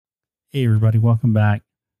Hey, everybody, welcome back.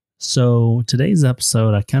 So, today's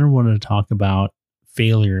episode, I kind of wanted to talk about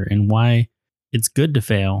failure and why it's good to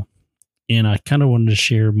fail. And I kind of wanted to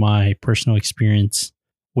share my personal experience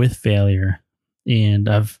with failure. And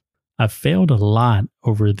I've failed a lot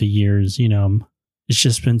over the years. It's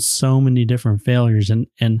just been so many different failures.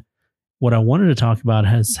 And what I wanted to talk about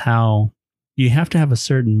is how you have to have a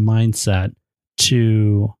certain mindset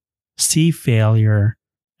to see failure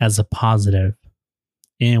as a positive.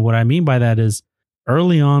 And what I mean by that is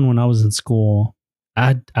early on when I was in school,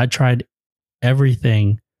 I tried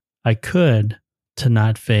everything I could to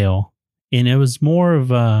not fail. And it was more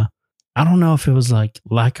of I don't know if it was like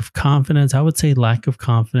lack of confidence. I would say lack of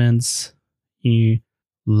confidence, you,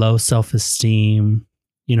 low self-esteem.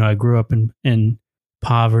 I grew up in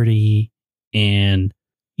poverty and,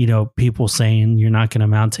 people saying you're not going to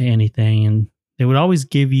amount to anything. And they would always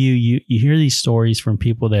give you hear these stories from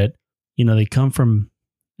people that, they come from,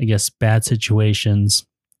 I guess, bad situations,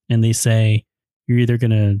 and they say you're either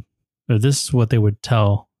gonna, or this is what they would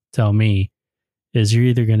tell me, is you're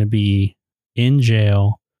either gonna be in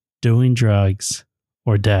jail, doing drugs,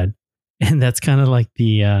 or dead. And that's kind of like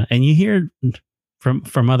the and you hear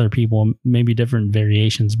from other people, maybe different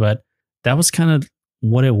variations, but that was kind of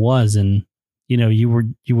what it was. And you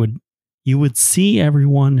would see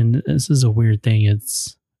everyone, and this is a weird thing.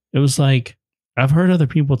 It was like I've heard other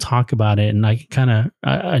people talk about it, and I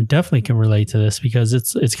definitely can relate to this because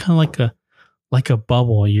it's kind of like a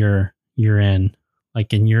bubble you're in,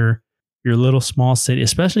 like in your little small city,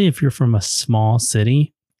 especially if you're from a small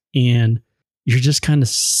city and you're just kind of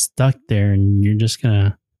stuck there, and you're just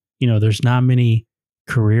gonna, there's not many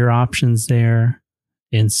career options there,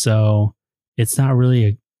 and so it's not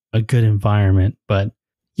really a good environment. But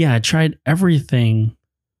yeah, I tried everything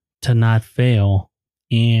to not fail,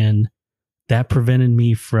 and that prevented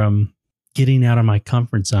me from getting out of my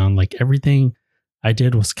comfort zone. Like everything I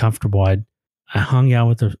did was comfortable. I hung out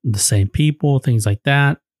with the same people, things like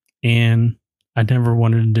that. And I never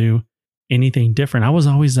wanted to do anything different. I was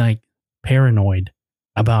always like paranoid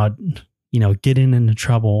about, getting into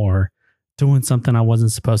trouble or doing something I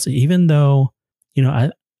wasn't supposed to, even though,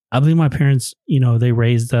 I believe my parents, they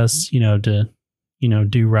raised us, to,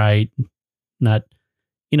 do right, not,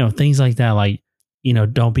 things like that. Like,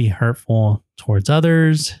 don't be hurtful towards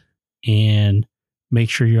others and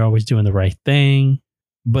make sure you're always doing the right thing.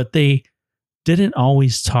 But they didn't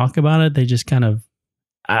always talk about it. They just kind of,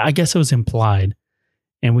 I guess it was implied.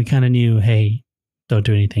 And we kind of knew, hey, don't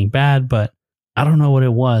do anything bad. But I don't know what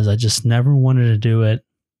it was. I just never wanted to do it.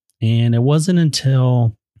 And it wasn't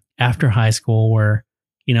until after high school where,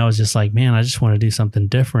 I was just like, man, I just want to do something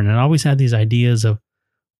different. And I always had these ideas of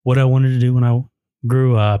what I wanted to do when I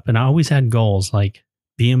grew up, and I always had goals like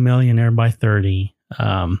be a millionaire by 30,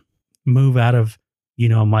 move out of,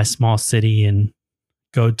 my small city and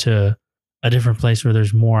go to a different place where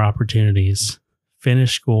there's more opportunities,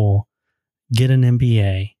 finish school, get an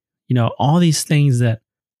MBA, all these things that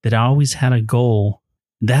I always had a goal.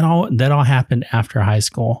 That all happened after high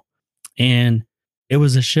school. And it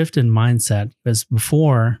was a shift in mindset because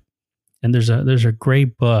before, and there's a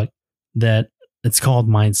great book that it's called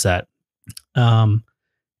Mindset. And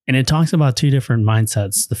it talks about two different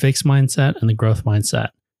mindsets, the fixed mindset and the growth mindset.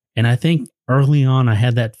 And I think early on, I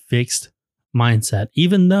had that fixed mindset,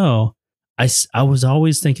 even though I was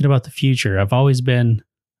always thinking about the future. I've always been,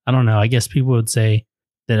 I don't know, I guess people would say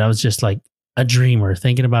that I was just like a dreamer,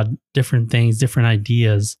 thinking about different things, different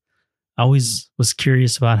ideas. I always was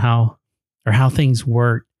curious about how things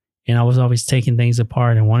work. And I was always taking things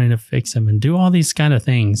apart and wanting to fix them and do all these kind of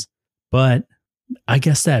things. But I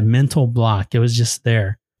guess that mental block, it was just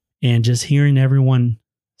there. And just hearing everyone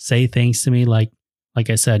say things to me, like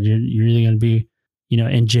I said, you're either going to be,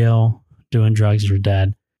 in jail, doing drugs, or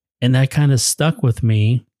dead. And that kind of stuck with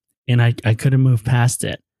me, and I couldn't move past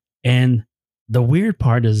it. And the weird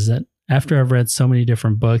part is that after I've read so many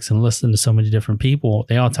different books and listened to so many different people,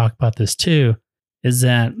 they all talk about this too, is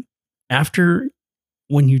that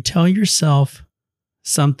when you tell yourself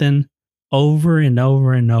something over and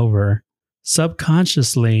over and over,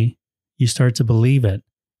 subconsciously, you start to believe it.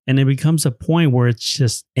 And it becomes a point where it's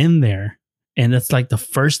just in there. And it's like the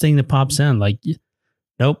first thing that pops in, like,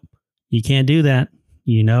 nope, you can't do that.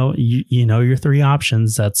 You know your three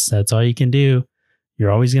options. That's all you can do.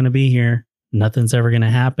 You're always going to be here. Nothing's ever going to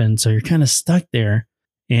happen. So you're kind of stuck there.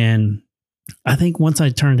 And I think once I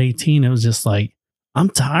turned 18, it was just like, I'm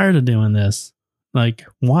tired of doing this. Like,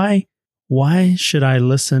 why should I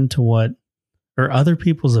listen to what or other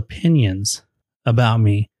people's opinions about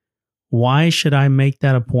me? Why should I make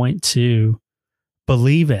that a point to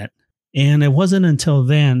believe it? And it wasn't until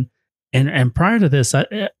then, and prior to this,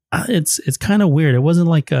 it's kind of weird. It wasn't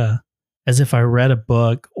like as if I read a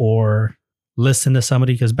book or listened to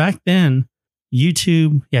somebody, because back then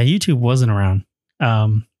YouTube wasn't around.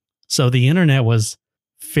 So the internet was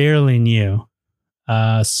fairly new.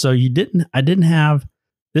 So I didn't have,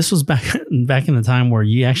 this was back in the time where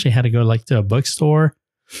you actually had to go like to a bookstore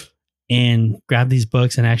and grab these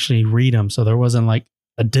books and actually read them. So there wasn't like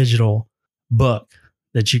a digital book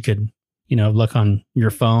that you could, look on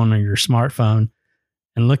your phone or your smartphone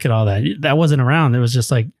and look at all that. That wasn't around. It was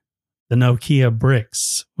just like the Nokia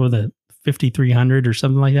bricks with a 5300 or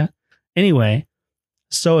something like that. Anyway,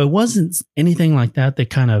 so it wasn't anything like that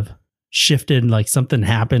kind of shifted, like something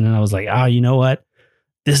happened and I was like, oh, you know what?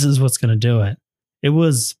 This is what's going to do it.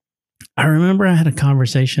 I remember I had a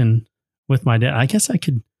conversation with my dad. I guess I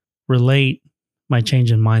could relate my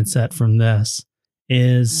change in mindset from this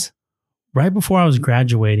is right before I was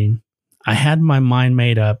graduating, I had my mind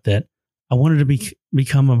made up that I wanted to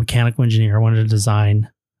become a mechanical engineer. I wanted to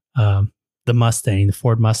design the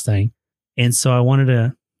Ford Mustang. And so I wanted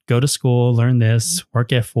to go to school, learn this,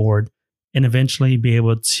 work at Ford, and eventually be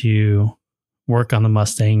able to work on the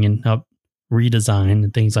Mustang and help redesign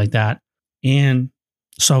and things like that. And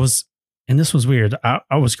so and this was weird.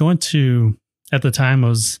 I was going to, at the time, it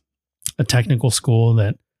was a technical school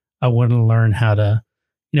that I wanted to learn how to,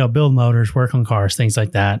 build motors, work on cars, things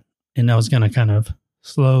like that. And I was going to kind of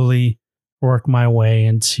slowly work my way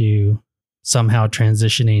into somehow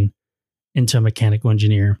transitioning into a mechanical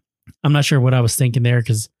engineer. I'm not sure what I was thinking there,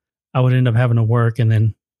 because I would end up having to work and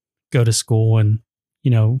then go to school and,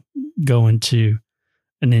 go into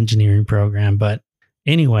an engineering program. But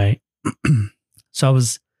anyway, so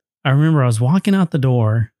I remember I was walking out the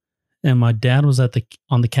door and my dad was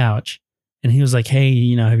on the couch and he was like,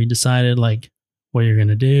 hey, have you decided like what you're going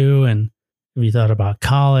to do? And have you thought about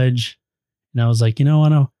college? And I was like,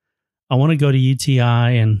 I want to go to UTI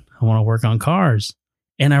and I want to work on cars.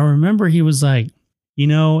 And I remember he was like,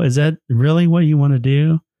 is that really what you want to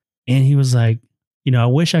do? And he was like, I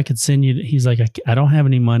wish I could send you. He's like, I don't have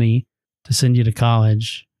any money to send you to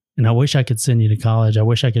college. And I wish I could send you to college. I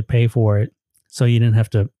wish I could pay for it so you didn't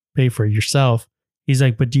have to pay for it yourself. He's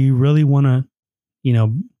like, but do you really want to,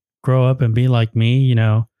 grow up and be like me,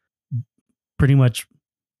 pretty much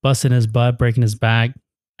busting his butt, breaking his back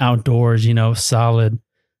outdoors, solid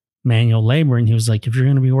manual labor. And he was like, if you're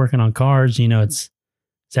going to be working on cars, is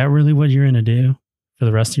that really what you're going to do for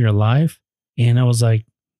the rest of your life? And I was like,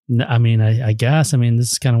 I guess,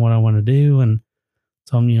 this is kind of what I want to do. And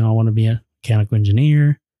told him, I want to be a mechanical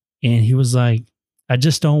engineer. And he was like, I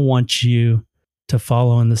just don't want you to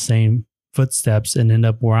follow in the same footsteps and end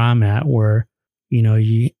up where I'm at, where,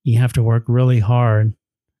 you have to work really hard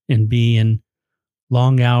and be in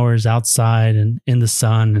long hours outside and in the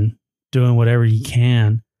sun and doing whatever you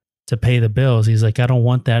can to pay the bills. He's like, I don't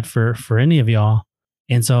want that for any of y'all.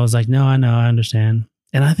 And so I was like, no, I know, I understand.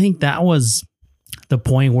 And I think that was the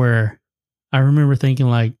point where I remember thinking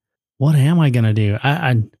like, what am I going to do?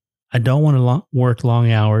 I don't want to work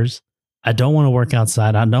long hours. I don't want to work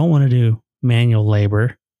outside. I don't want to do manual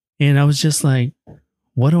labor. And I was just like,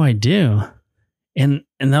 what do I do? And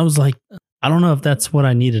that was like, I don't know if that's what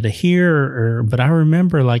I needed to hear but I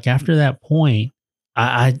remember like after that point,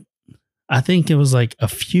 I think it was like a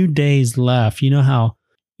few days left. You know how,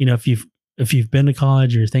 if you've been to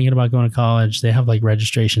college or you're thinking about going to college, they have like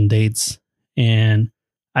registration dates. And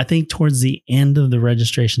I think towards the end of the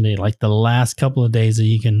registration date, like the last couple of days that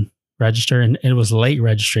you can register, and it was late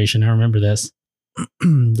registration. I remember this,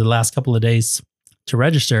 the last couple of days to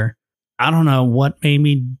register. I don't know what made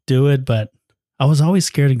me do it, but I was always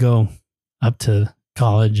scared to go up to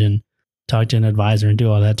college and talk to an advisor and do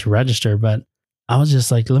all that to register. But I was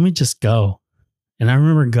just like, let me just go. And I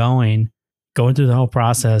remember going through the whole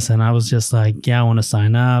process, and I was just like, yeah, I want to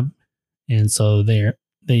sign up. And so they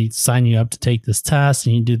sign you up to take this test,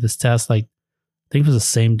 and you do this test like, I think it was the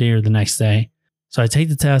same day or the next day. So I take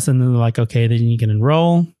the test and then they're like, okay, then you can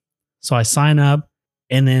enroll. So I sign up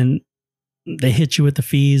and then they hit you with the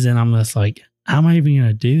fees. And I'm just like, how am I even going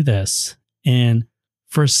to do this? And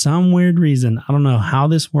for some weird reason, I don't know how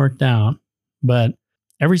this worked out, but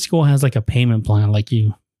every school has like a payment plan. Like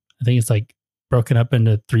I think it's like broken up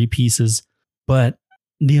into 3 pieces, but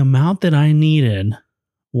the amount that I needed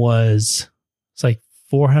was, it's like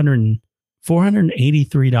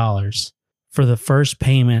 $483 for the first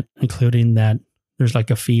payment, including that there's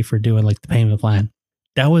like a fee for doing like the payment plan.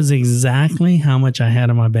 That was exactly how much I had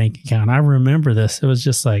in my bank account. I remember this. It was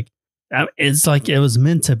just like, it's like it was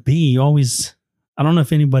meant to be. You always, I don't know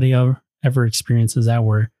if anybody ever experiences that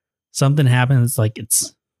where something happens.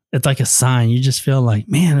 It's like a sign. You just feel like,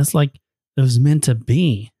 man, it's like it was meant to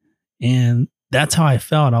be. And that's how I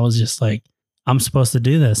felt. I was just like, I'm supposed to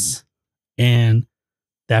do this. And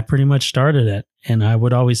that pretty much started it. And I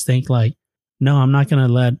would always think like, no, I'm not going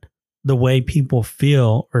to let the way people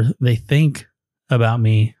feel or they think about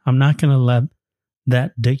me, I'm not going to let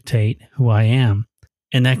that dictate who I am.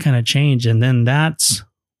 And that kind of changed. And then that's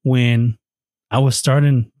when I was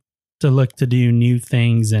starting to look to do new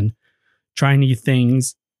things and try new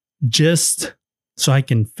things just so I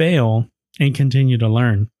can fail and continue to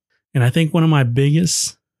learn. And I think one of my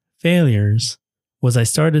biggest failures was I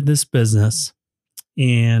started this business.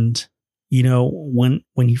 And, you know, when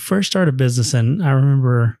you first start a business, and I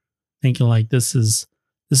remember thinking like, this is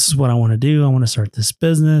what I want to do. I want to start this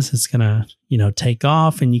business. It's going to, you know, take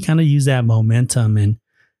off. And you kind of use that momentum and,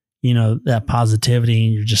 you know, that positivity.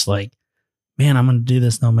 And you're just like, man, I'm going to do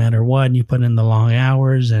this no matter what. And you put in the long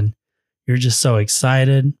hours and you're just so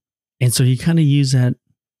excited. And so you kind of use that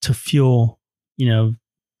to fuel, you know,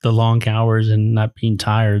 the long hours and not being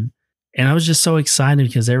tired. And I was just so excited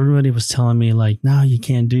because everybody was telling me like, no, you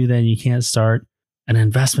can't do that. You can't start an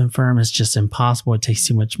investment firm. It's just impossible. It takes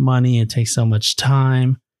too much money. It takes so much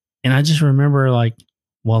time. And I just remember like,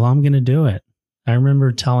 well, I'm going to do it. I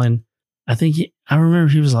remember I remember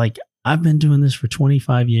he was like, I've been doing this for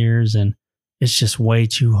 25 years and it's just way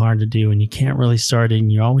too hard to do. And you can't really start it.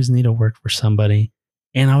 And you always need to work for somebody.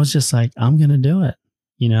 And I was just like, I'm going to do it.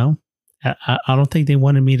 You know, I don't think they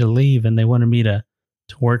wanted me to leave and they wanted me to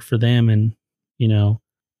work for them. And, you know,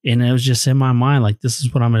 and it was just in my mind, like, this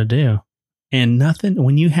is what I'm going to do. And nothing,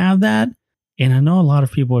 when you have that, and I know a lot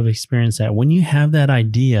of people have experienced that, when you have that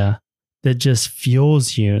idea that just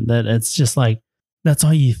fuels you, that it's just like, that's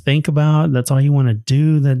all you think about. That's all you want to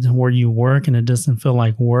do. That's where you work and it doesn't feel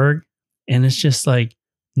like work. And it's just like,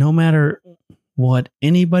 no matter what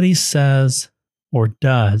anybody says or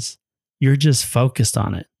does, you're just focused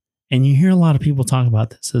on it. And you hear a lot of people talk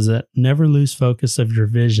about this, is that never lose focus of your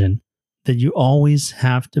vision, that you always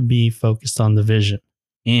have to be focused on the vision.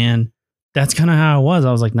 And that's kind of how I was.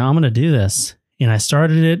 I was like, no, I'm going to do this. And I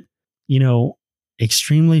started it, you know,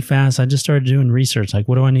 extremely fast. I just started doing research. Like,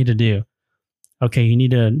 what do I need to do? Okay, you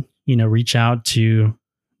need to, you know, reach out to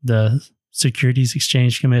the Securities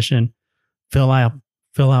Exchange Commission, fill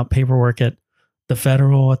out paperwork at the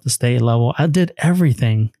federal, at the state level. I did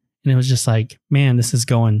everything. And it was just like, man, this is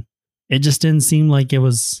going. It just didn't seem like it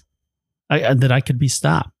was that I could be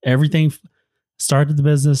stopped. Everything, started the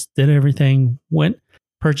business, did everything,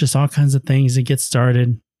 purchased all kinds of things to get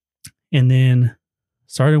started, and then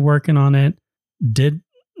started working on it, did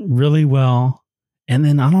really well. And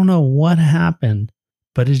then I don't know what happened,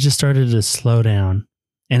 but it just started to slow down.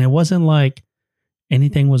 And it wasn't like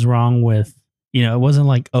anything was wrong with, you know, it wasn't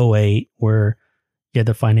like '08 where you had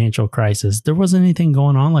the financial crisis. There wasn't anything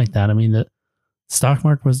going on like that. I mean, the stock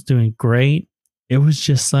market was doing great. It was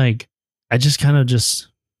just like, I just kind of just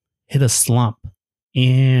hit a slump.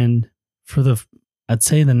 And for I'd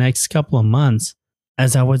say the next couple of months,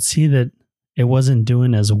 as I would see that it wasn't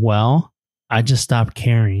doing as well, I just stopped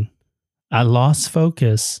caring. I lost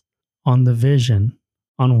focus on the vision,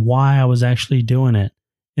 on why I was actually doing it.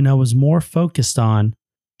 And I was more focused on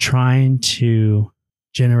trying to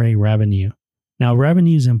generate revenue. Now,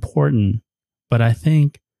 revenue is important, but I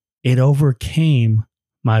think it overcame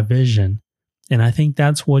my vision. And I think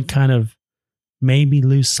that's what kind of made me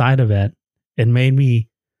lose sight of it. It made me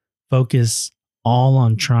focus all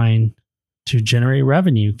on trying to generate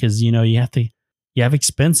revenue because, you know, you have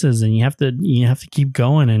expenses and you have to keep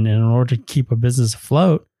going. And in order to keep a business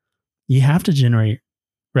afloat, you have to generate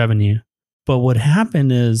revenue. But what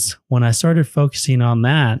happened is when I started focusing on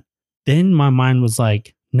that, then my mind was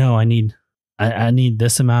like, no, I need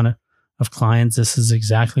this amount of clients. This is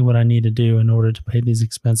exactly what I need to do in order to pay these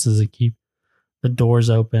expenses and keep the doors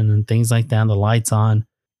open and things like that, and the lights on.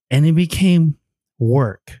 And it became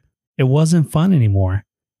work. It wasn't fun anymore.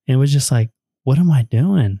 And it was just like, what am I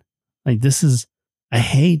doing? Like, I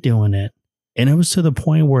hate doing it. And it was to the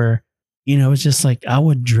point where, you know, it's just like I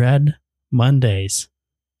would dread Mondays.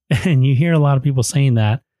 And you hear a lot of people saying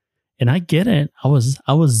that. And I get it. I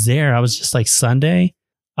was there. I was just like Sunday,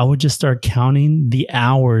 I would just start counting the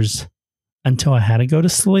hours until I had to go to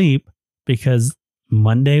sleep because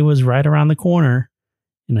Monday was right around the corner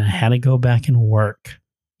and I had to go back and work.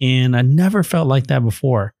 And I never felt like that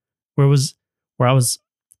before, where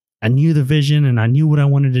I knew the vision and I knew what I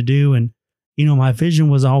wanted to do. And, you know, my vision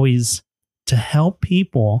was always to help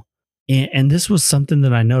people. And this was something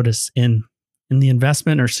that I noticed in the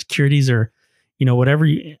investment or securities or, you know, whatever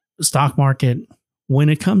stock market, when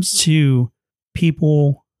it comes to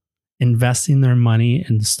people investing their money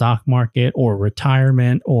in the stock market or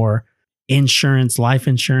retirement or insurance, life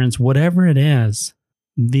insurance, whatever it is,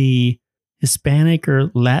 the Hispanic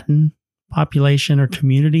or Latin population or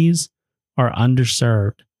communities are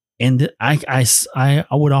underserved. And I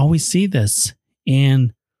would always see this.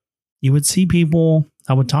 And you would see people,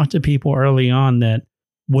 I would talk to people early on that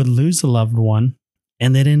would lose a loved one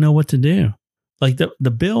and they didn't know what to do. Like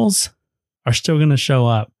the bills are still going to show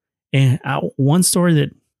up. And one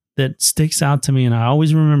story that sticks out to me, and I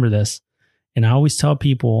always remember this, and I always tell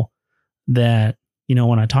people that,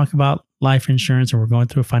 when I talk about life insurance or we're going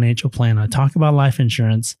through a financial plan, I talk about life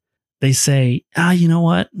insurance, they say, you know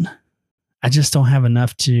what? I just don't have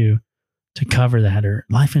enough to cover that, or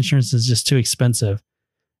life insurance is just too expensive.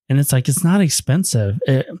 And it's like, it's not expensive.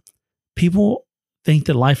 People think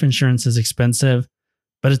that life insurance is expensive,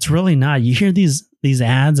 but it's really not. You hear these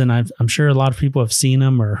ads, and I'm sure a lot of people have seen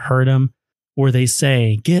them or heard them, where they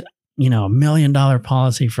say, get, $1 million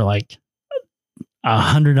policy for like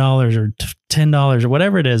 $100 or $10 or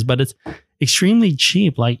whatever it is, but it's extremely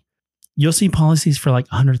cheap. Like you'll see policies for like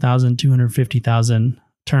 $100,000, $250,000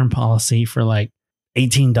 term policy for like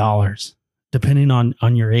 $18, depending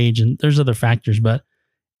on your age. And there's other factors, but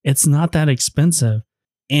it's not that expensive.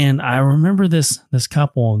 And I remember this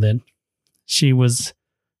couple that she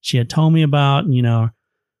had told me about,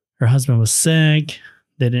 her husband was sick.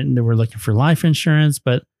 They were looking for life insurance,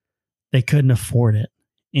 but they couldn't afford it.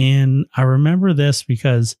 And I remember this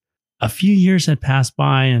because a few years had passed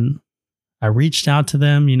by and I reached out to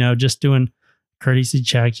them, just doing courtesy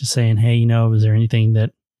check, just saying, hey, is there anything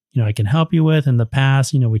that, I can help you with in the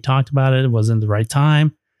past? We talked about it. It wasn't the right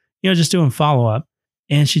time, just doing follow up.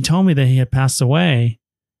 And she told me that he had passed away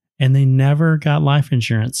and they never got life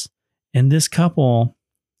insurance. And this couple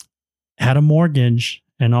had a mortgage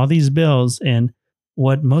and all these bills. And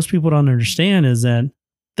what most people don't understand is that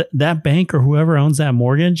that bank or whoever owns that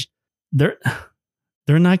mortgage, they're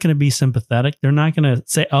not going to be sympathetic. They're not going to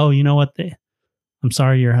say, oh, you know what? I'm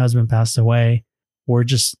sorry your husband passed away. We're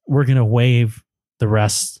going to waive the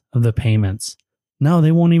rest of the payments. No,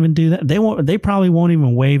 they won't even do that. They probably won't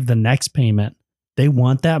even waive the next payment. They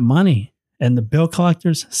want that money. And the bill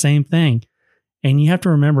collectors, same thing. And you have to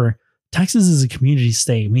remember, Texas is a community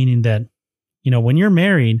state, meaning that, when you're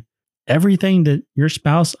married, everything that your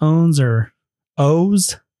spouse owns or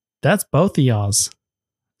owes, that's both of y'all's.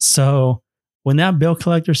 So when that bill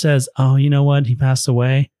collector says, oh, you know what? He passed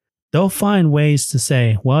away. They'll find ways to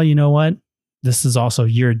say, well, you know what? This is also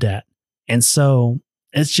your debt. And so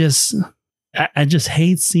it's just, I just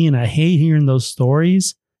hate hearing those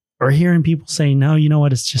stories or hearing people say, no, you know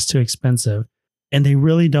what? It's just too expensive. And they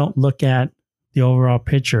really don't look at the overall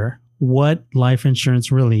picture, what life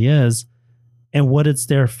insurance really is and what it's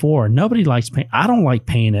there for. Nobody likes paying. I don't like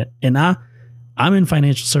paying it. And I'm in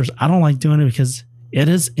financial service. I don't like doing it because it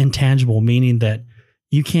is intangible, meaning that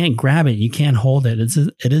you can't grab it. You can't hold it.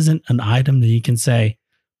 It isn't an item that you can say,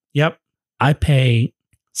 yep, I pay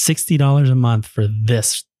 $60 a month for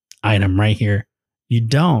this item right here. You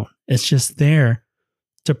don't. It's just there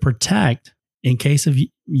to protect in case of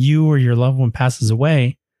you or your loved one passes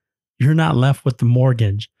away. You're not left with the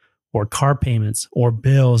mortgage or car payments or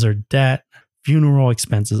bills or debt, funeral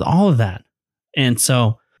expenses, all of that. And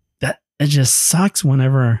so it just sucks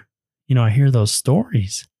whenever, I hear those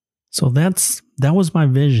stories. So that was my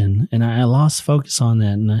vision. And I lost focus on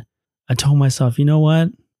that. And I told myself, you know what?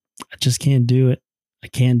 I just can't do it. I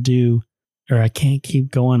can't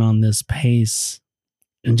keep going on this pace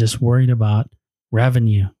and just worried about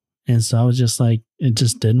revenue. And so I was just like, it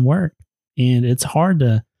just didn't work. And it's hard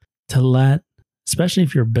to let, especially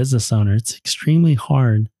if you're a business owner, it's extremely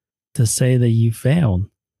hard to say that you failed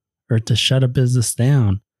or to shut a business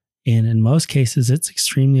down. And in most cases, it's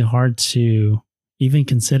extremely hard to even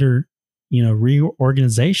consider,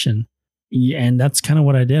 reorganization. And that's kind of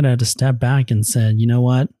what I did. I had to step back and said, you know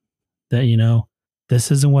what, that,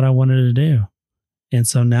 this isn't what I wanted to do. And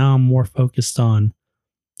so now I'm more focused on,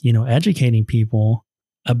 educating people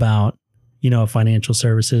about, financial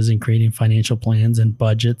services and creating financial plans and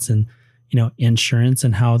budgets and, insurance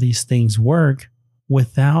and how these things work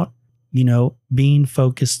without, being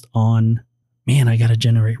focused on, man, I got to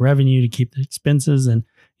generate revenue to keep the expenses and,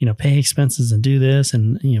 pay expenses and do this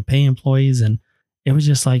and, pay employees. And it was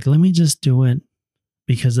just like, let me just do it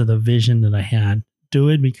because of the vision that I had. Do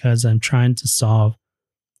it because I'm trying to solve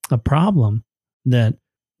a problem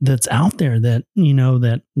that's out there that,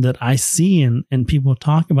 that I see and people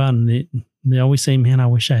talk about. And they always say, man, I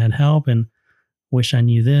wish I had help and wish I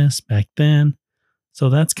knew this back then. So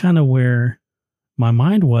that's kind of where my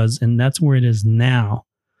mind was. And that's where it is now.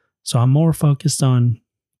 So I'm more focused on,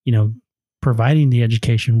 providing the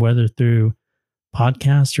education, whether through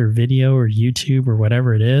podcast or video or YouTube or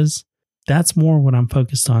whatever it is. That's more what I'm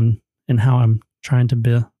focused on and how I'm trying to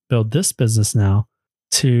build build this business now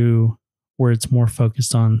to where it's more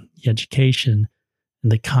focused on the education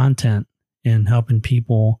and the content and helping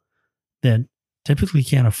people that typically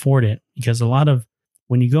can't afford it. Because a lot of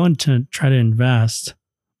when you go into try to invest,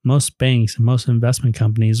 most banks and most investment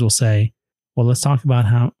companies will say, well, let's talk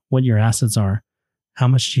about what your assets are. How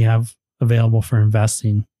much do you have available for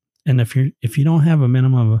investing? And if you don't have a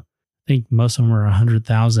minimum of, I think most of them are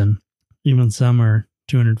 100,000, even some are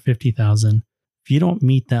 250,000. If you don't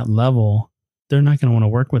meet that level, they're not going to want to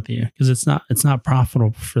work with you because it's not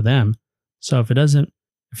profitable for them. So if it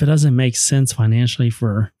doesn't make sense financially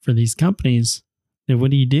for these companies, then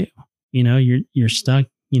what do? You're stuck,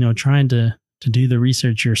 trying to do the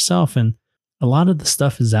research yourself. And a lot of the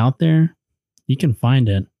stuff is out there. You can find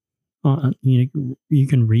it. You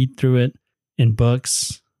can read through it in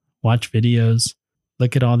books, watch videos,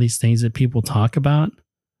 look at all these things that people talk about,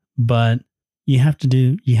 but you have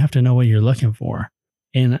to know what you're looking for.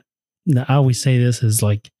 And I always say this is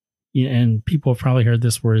like, and people have probably heard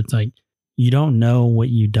this word. It's like, you don't know what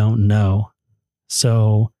you don't know.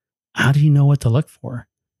 So how do you know what to look for?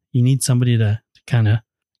 You need somebody to kind of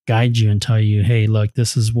guide you and tell you, hey, look,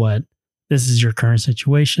 this is your current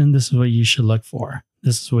situation. This is what you should look for.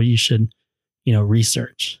 This is what you should,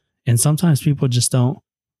 research. And sometimes people just don't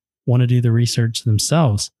want to do the research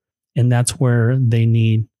themselves. And that's where they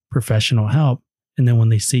need professional help. And then when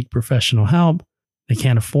they seek professional help, they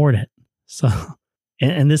can't afford it. So,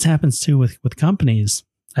 and this happens too with companies.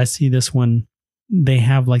 I see this when they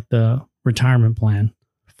have like the retirement plan,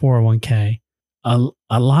 401k.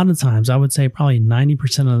 A lot of times, I would say probably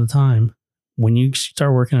 90% of the time, when you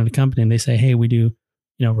start working at a company and they say, hey, we do,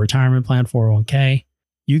 retirement plan, 401k,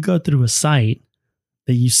 you go through a site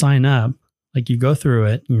that you sign up, like you go through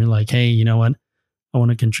it and you're like, hey, you know what? I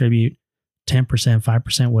want to contribute 10%,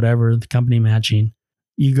 5%, whatever, the company matching.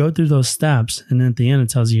 You go through those steps. And then at the end, it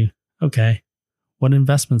tells you, okay, what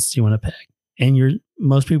investments do you want to pick? And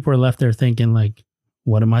most people are left there thinking like,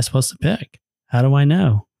 what am I supposed to pick? How do I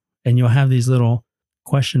know? And you'll have these little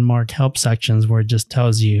question mark help sections where it just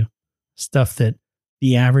tells you stuff that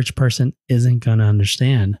the average person isn't going to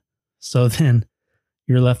understand. So then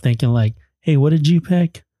you're left thinking like, hey, what did you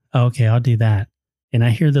pick? Oh, okay, I'll do that. And I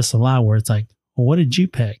hear this a lot where it's like, well, what did you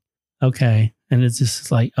pick? Okay. And it's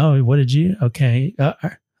just like, oh, what did you? Okay. All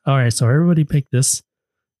right. So everybody picked this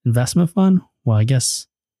investment fund. Well, I guess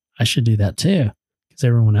I should do that too because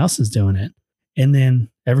everyone else is doing it. And then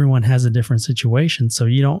everyone has a different situation. So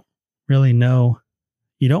you don't really know,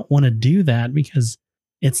 you don't want to do that because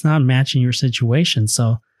it's not matching your situation.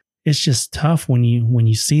 So it's just tough when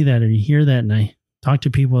you see that or you hear that. And I talk to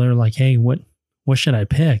people that are like, hey, what should I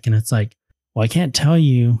pick? And it's like, well, I can't tell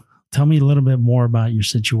you. Tell me a little bit more about your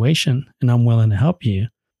situation and I'm willing to help you.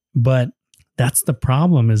 But that's the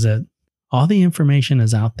problem, is that all the information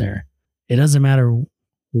is out there. It doesn't matter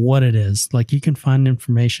what it is. Like you can find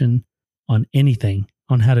information on anything,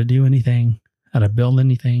 on how to do anything, how to build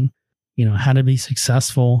anything, how to be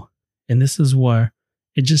successful. And this is where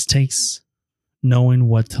it just takes knowing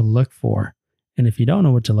what to look for. And if you don't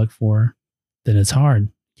know what to look for, then it's hard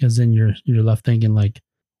because then you're left thinking like,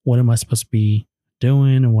 what am I supposed to be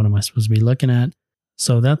doing and what am I supposed to be looking at?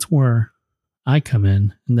 So that's where I come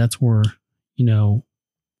in, and that's where,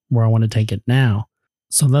 where I want to take it now.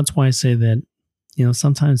 So that's why I say that,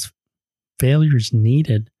 sometimes failure is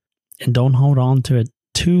needed, and don't hold on to it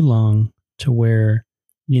too long to where,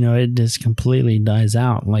 it just completely dies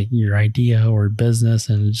out, like your idea or business.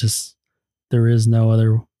 And it just, there is no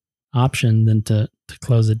other option than to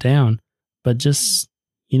close it down. But just,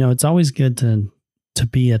 it's always good to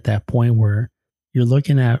be at that point where you're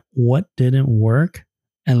looking at what didn't work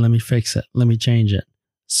and let me fix it. Let me change it.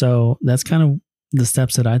 So that's kind of the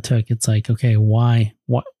steps that I took. It's like, okay, why?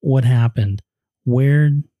 What happened?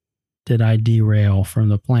 Where did I derail from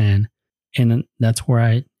the plan? And that's where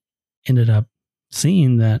I ended up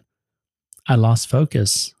seeing that I lost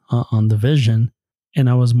focus on the vision, and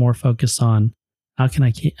I was more focused on how can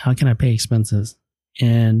I pay expenses?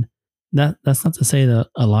 And that's not to say that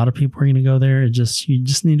a lot of people are going to go there. You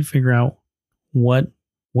just need to figure out what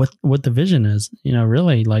the vision is,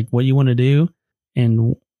 really like what you want to do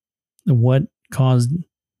and what caused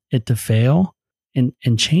it to fail, and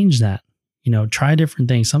change that, try different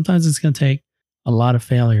things. Sometimes it's going to take a lot of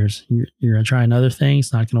failures. You're going to try another thing.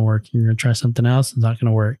 It's not going to work. You're going to try something else. It's not going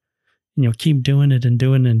to work. Keep doing it and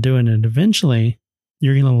doing it and doing it. Eventually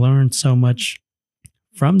you're going to learn so much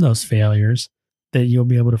from those failures that you'll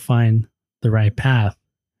be able to find the right path,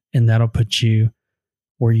 and that'll put you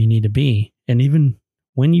where you need to be. And even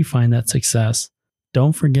when you find that success,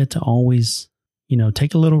 don't forget to always,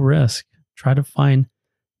 take a little risk. Try to find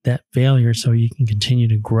that failure so you can continue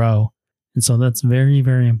to grow. And so that's very,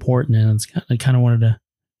 very important. And I kind of wanted to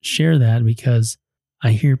share that because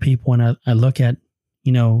I hear people when I look at,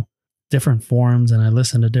 different forums and I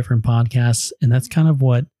listen to different podcasts, and that's kind of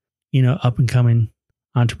what, up and coming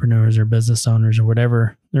entrepreneurs or business owners or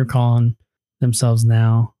whatever they're calling themselves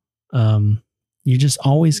now. You just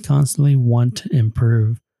always constantly want to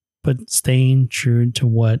improve, but staying true to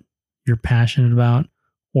what you're passionate about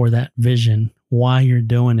or that vision, why you're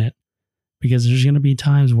doing it. Because there's going to be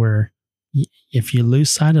times where if you lose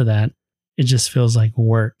sight of that, it just feels like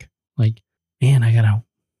work. Like, man,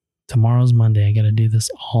 tomorrow's Monday. I got to do this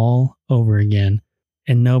all over again.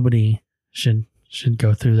 And nobody should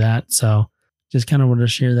go through that. So just kind of want to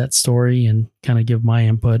share that story and kind of give my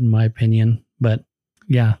input and my opinion. But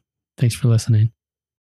yeah, thanks for listening.